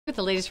With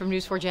the latest from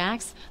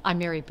News4JAX, I'm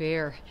Mary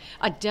Bear.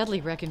 A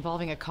deadly wreck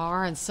involving a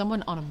car and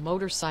someone on a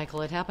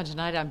motorcycle. It happened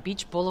tonight on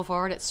Beach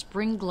Boulevard at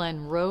Spring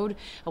Glen Road.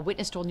 A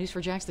witness told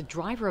News4JAX the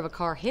driver of a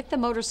car hit the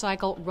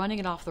motorcycle, running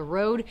it off the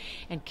road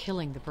and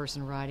killing the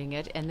person riding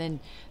it, and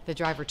then the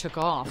driver took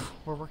off.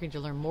 We're working to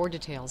learn more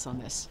details on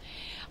this.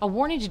 A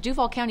warning to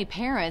Duval County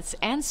parents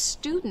and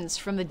students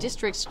from the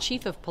district's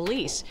chief of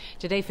police.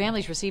 Today,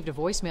 families received a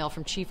voicemail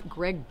from Chief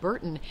Greg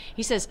Burton.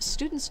 He says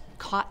students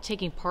caught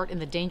taking part in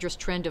the dangerous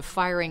trend of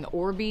firing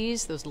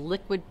Orbeez, those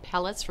liquid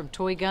pellets from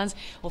toy guns,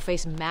 will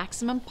face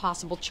maximum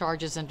possible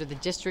charges under the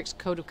district's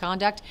code of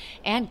conduct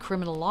and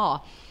criminal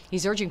law.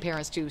 He's urging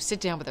parents to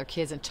sit down with their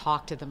kids and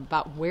talk to them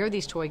about where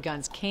these toy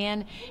guns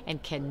can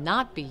and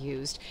cannot be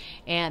used.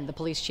 And the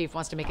police chief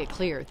wants to make it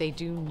clear they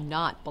do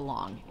not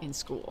belong in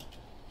school.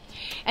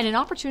 And an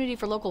opportunity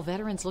for local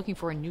veterans looking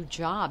for a new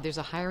job. There's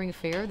a hiring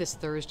fair this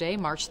Thursday,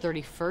 March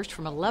 31st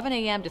from 11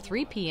 a.m. to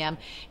 3 p.m.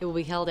 It will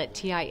be held at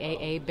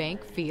TIAA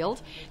Bank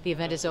Field. The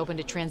event is open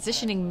to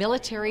transitioning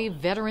military,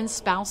 veterans,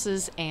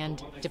 spouses,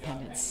 and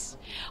dependents.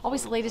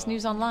 Always the latest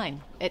news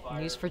online at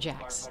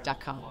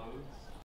news4jax.com.